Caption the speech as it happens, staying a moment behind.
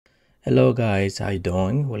Hello guys, how you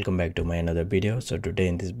doing? Welcome back to my another video. So today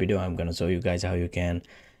in this video I'm gonna show you guys how you can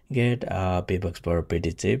get vbucks for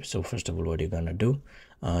pretty cheap. So first of all, what you're gonna do,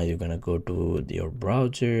 you're gonna go to your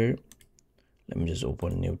browser. Let me just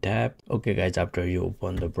open a new tab. Okay guys, after you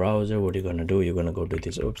open the browser, what you're gonna do, you're gonna go to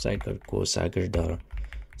this website called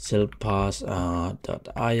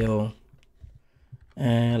cosacker.silpass.io,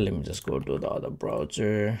 and let me just go to the other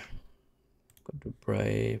browser. Go to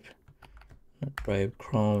Brave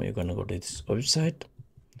Chrome. You're gonna go to this website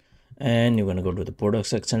and you're gonna go to the product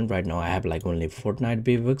section. Right now I have like only Fortnite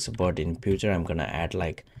v-bucks, but in future I'm gonna add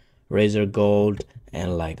like Razer Gold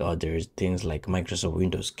and like other things like Microsoft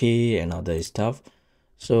Windows key and other stuff.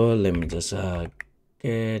 So let me just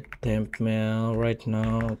get temp mail right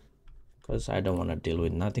now because I don't want to deal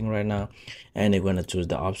with nothing right now. And you're gonna choose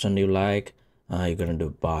the option you like. You're gonna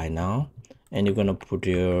do buy now and you're gonna put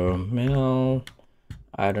your mail.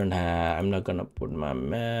 I'm not gonna put my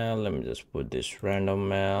mail. Let me just put this random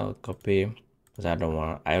mail, copy, because I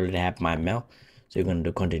already have my mail. So you're gonna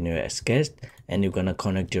do continue as guest and you're gonna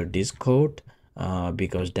connect your Discord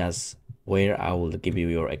because that's where I will give you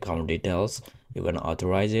your account details. You're gonna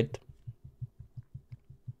authorize it.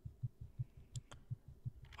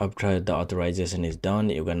 After the authorization is done,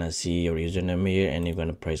 you're gonna see your username here and you're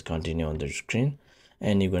gonna press continue on the screen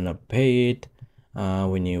and you're gonna pay it.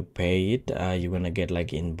 When you pay it, you're gonna get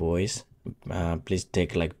like invoice. Please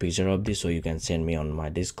take like picture of this so you can send me on my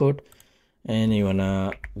Discord, and you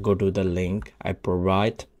wanna go to the link I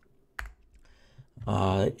provide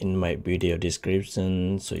in my video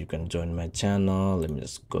description so you can join my channel. Let me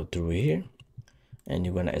just go through here and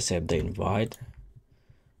you're gonna accept the invite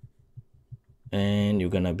and you're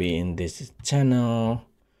gonna be in this channel.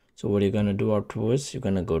 So what you're gonna do afterwards, you're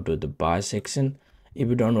gonna go to the buy section. If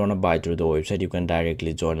you don't want to buy through the website, you can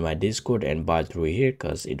directly join my Discord and buy through here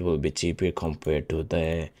because it will be cheaper compared to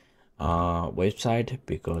the website,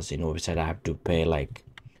 because in website I have to pay like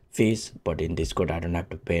fees, but in Discord I don't have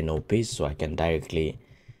to pay no fees, so I can directly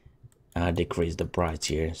decrease the price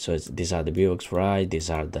here. So these are the vbucks, right? These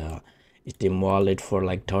are the Steam wallet for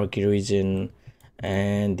like Turkey region,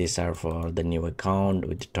 and these are for the new account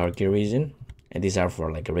with the Turkey region, and these are for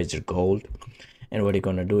like Razer Gold. And what you're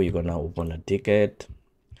gonna do, you're gonna open a ticket.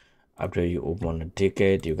 After you open a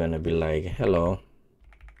ticket, you're gonna be like, hello,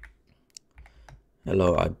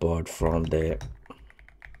 I bought from the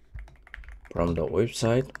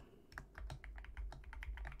website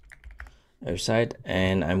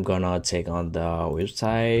and I'm gonna check on the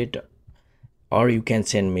website, or you can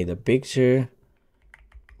send me the picture.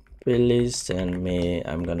 Please send me,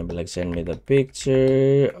 I'm gonna be like, send me the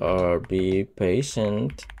picture or be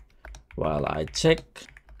patient while I check.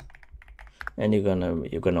 And you're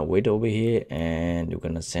gonna wait over here and you're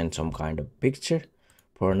gonna send some kind of picture.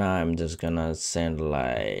 For now I'm just gonna send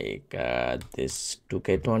like this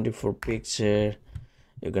 2K24 picture.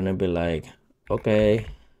 You're gonna be like, okay,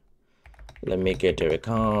 let me get your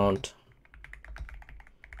account,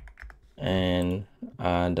 and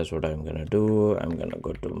that's what I'm gonna do. I'm gonna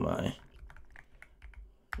go to my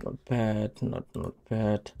notepad.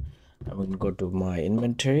 I'm gonna go to my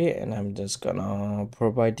inventory and I'm just gonna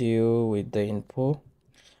provide you with the info.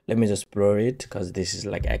 Let me just blur it because this is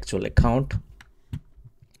like actual account.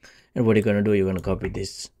 And what you're gonna do, you're gonna copy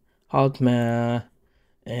this hotmail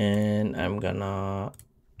and I'm gonna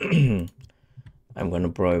I'm gonna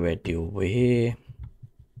provide you over here.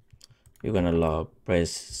 You're gonna press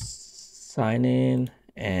sign in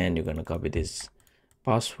and you're gonna copy this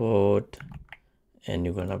password and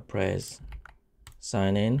you're gonna press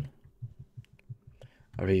sign in.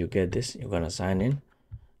 After you get this, you're gonna sign in.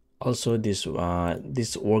 Also this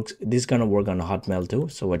gonna work on hotmail too.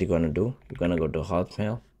 So what you're gonna do, you're gonna go to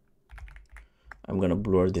hotmail. I'm gonna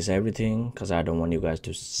blur this everything because I don't want you guys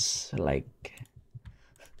to like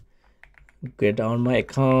get on my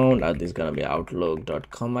account. This is gonna be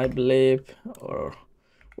outlook.com, I believe, or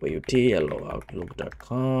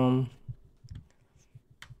outlook.com.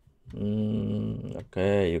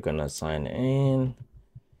 Okay, you're gonna sign in.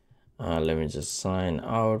 Let me just sign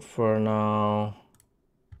out for now.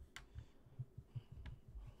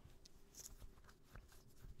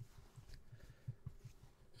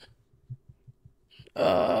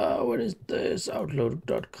 What is this?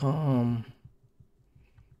 Outlook.com.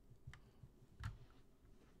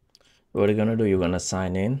 What are you gonna do? You're gonna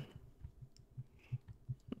sign in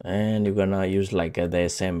and you're gonna use like the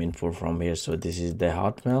same info from here. So this is the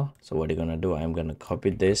hotmail. So what you're gonna do, I'm gonna copy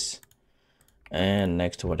this, and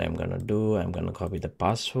next what I'm gonna do, I'm gonna copy the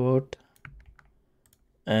password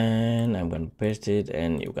and I'm gonna paste it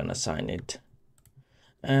and you're gonna sign it.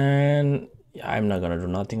 And I'm not gonna do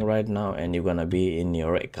nothing right now, and you're gonna be in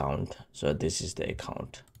your account. So this is the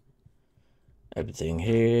account. Everything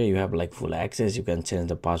here, you have like full access. You can change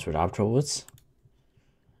the password afterwards,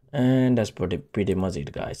 and that's pretty much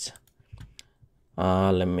it, guys.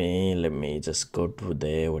 Let me just go to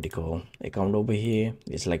the what do you call account over here.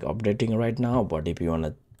 It's like updating right now, but if you want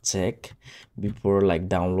to check before like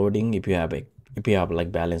downloading, if you have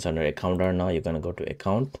like balance on your account or not, you're gonna go to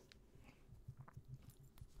account.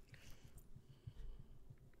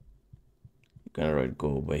 You're gonna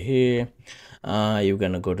go over here. You're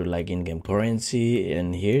gonna go to like in-game currency,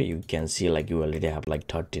 and here you can see like you already have like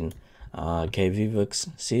 13 k vbucks.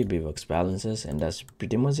 See vbucks balances, and that's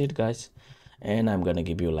pretty much it, guys. And I'm gonna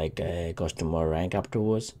give you like a customer rank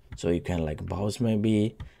afterwards, so you can like browse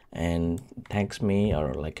maybe and thanks me,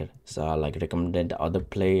 or like like recommend other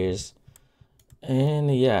players.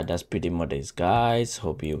 And yeah, that's pretty much it, guys.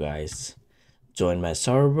 Hope you guys join my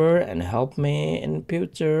server and help me in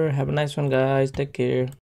future. Have a nice one, guys. Take care.